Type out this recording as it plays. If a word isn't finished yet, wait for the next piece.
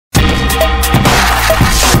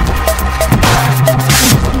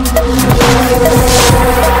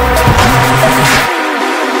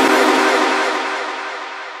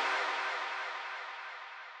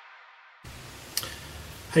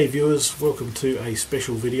Hey viewers, welcome to a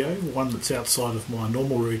special video, one that's outside of my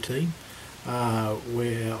normal routine,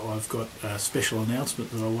 where I've got a special announcement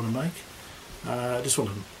that I want to make. I just want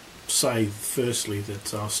to say firstly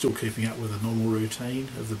that I'm still keeping up with a normal routine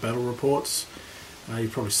of the battle reports.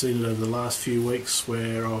 You've probably seen it over the last few weeks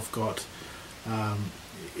where I've got a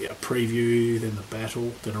preview, then the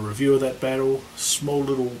battle, then a review of that battle, small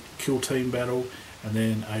little kill team battle, and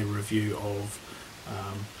then a review of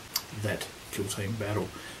that kill team battle.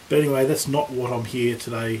 But anyway, that's not what I'm here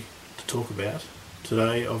today to talk about.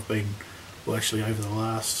 Today I've been, well actually over the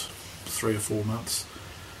last 3 or 4 months,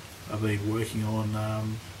 I've been working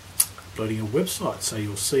on uploading a website, so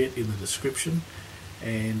you'll see it in the description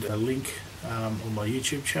and a link on my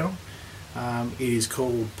YouTube channel. It is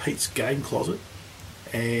called Pete's Game Closet,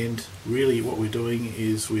 and really what we're doing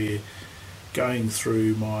is we're going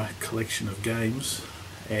through my collection of games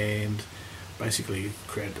and basically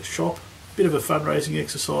created a shop. Bit of a fundraising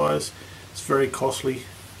exercise. It's very costly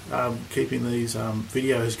keeping these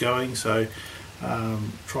videos going, so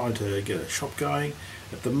trying to get a shop going.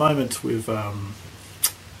 At the moment we're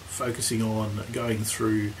focusing on going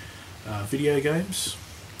through video games,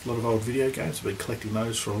 a lot of old video games. I've been collecting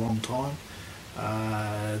those for a long time.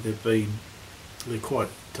 They're quite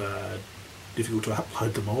difficult to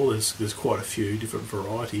upload them all. There's quite a few different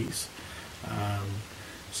varieties,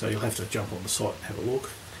 so you'll have to jump on the site and have a look.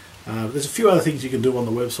 There's a few other things you can do on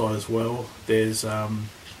the website as well. There's there's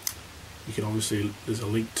a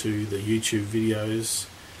link to the YouTube videos,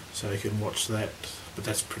 so you can watch that. But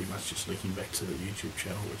that's pretty much just linking back to the YouTube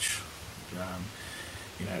channel, which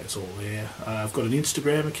it's all there. I've got an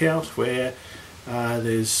Instagram account where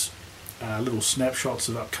there's little snapshots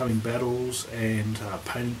of upcoming battles and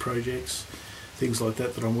painting projects, things like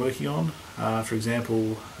that I'm working on. For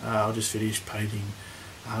example, I just finished painting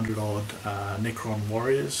 100 odd Necron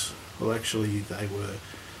warriors. Well, actually they were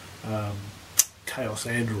Chaos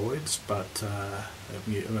androids, but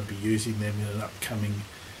I'm going to be using them in an upcoming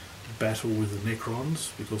battle with the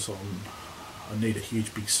Necrons, because I need a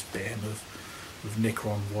huge big spam of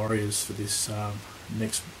Necron warriors for this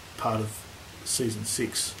next part of season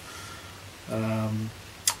 6.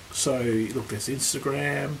 So look, there's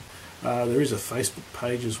Instagram. There is a Facebook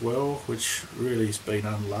page as well, which really has been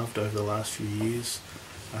unloved over the last few years.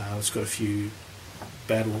 It's got a few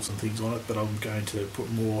battles and things on it, but I'm going to put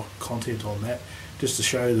more content on that just to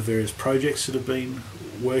show the various projects that have been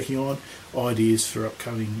working on, ideas for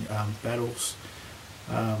upcoming battles,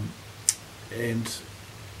 and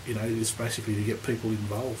it's basically to get people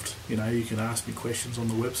involved. You can ask me questions on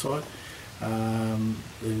the website.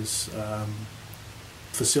 There's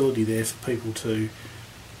facility there for people to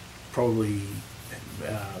probably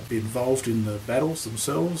be involved in the battles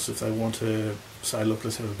themselves. If they want to say, look,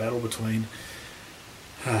 let's have a battle between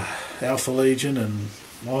Alpha Legion and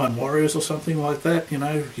Lion Warriors or something like that,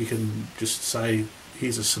 you can just say,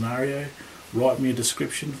 here's a scenario, write me a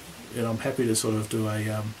description, and I'm happy to sort of do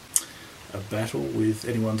a battle with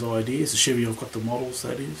anyone's ideas, assuming I've got the models,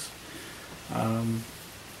 that is.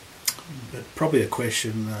 But probably a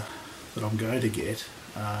question that I'm going to get,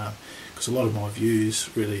 because a lot of my views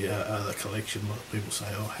really are the collection. A lot of people say,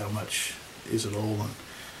 oh, how much is it all, and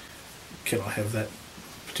can I have that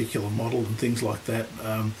particular model and things like that.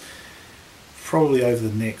 Probably over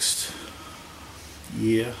the next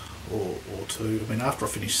year or two. I mean, after I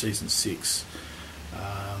finish season 6,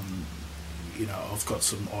 I've got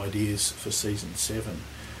some ideas for season 7.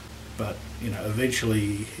 But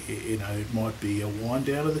eventually, it might be a wind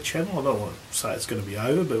down of the channel. I don't want to say it's going to be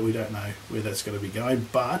over, but we don't know where that's going to be going.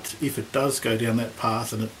 But if it does go down that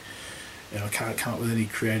path and I can't come up with any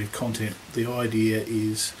creative content, the idea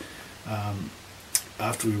is,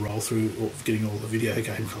 after we roll through getting all the video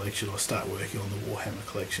game collection, I start working on the Warhammer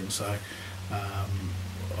collection. So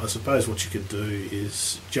I suppose what you could do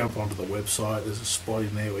is jump onto the website. There's a spot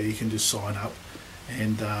in there where you can just sign up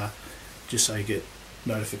and just say get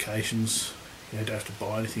notifications. You don't have to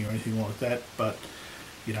buy anything or anything like that, but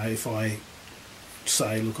if I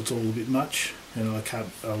say, look, it's all a bit much and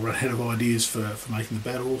I'll run out of ideas for making the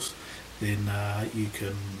battles, then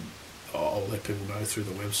I'll let people know through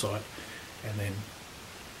the website, and then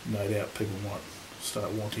no doubt people might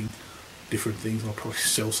start wanting different things. I'll probably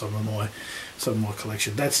sell some of my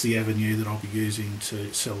collection. That's the avenue that I'll be using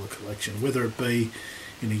to sell the collection, whether it be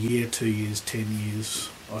in a year, 2 years, 10 years,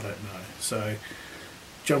 I don't know. So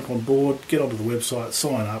jump on board, get onto the website,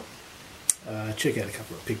 sign up, check out a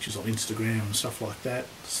couple of pictures on Instagram and stuff like that,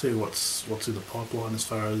 see what's in the pipeline as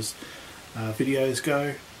far as videos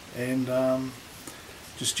go, and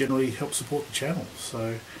just generally help support the channel.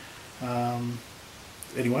 So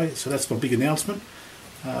anyway, so that's my big announcement.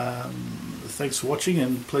 Thanks for watching,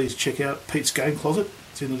 and please check out Pete's Game Closet.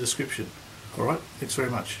 It's in the description. Alright, thanks very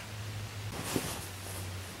much.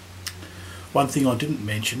 One thing I didn't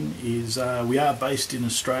mention is we are based in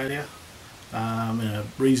Australia, in a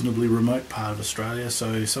reasonably remote part of Australia,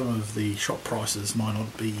 so some of the shop prices might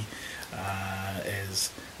not be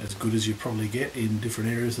as good as you probably get in different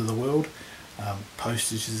areas of the world.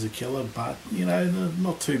 Postage is a killer, but you know,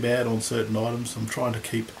 not too bad on certain items. I'm trying to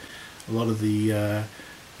keep a lot of the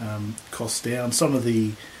costs down. Some of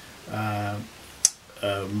the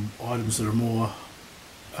items that are more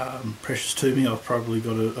precious to me, I've probably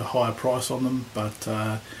got a higher price on them, but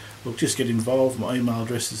look, just get involved. My email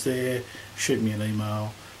address is there. Shoot me an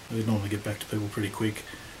email. We normally get back to people pretty quick.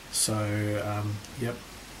 So yep,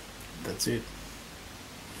 that's it.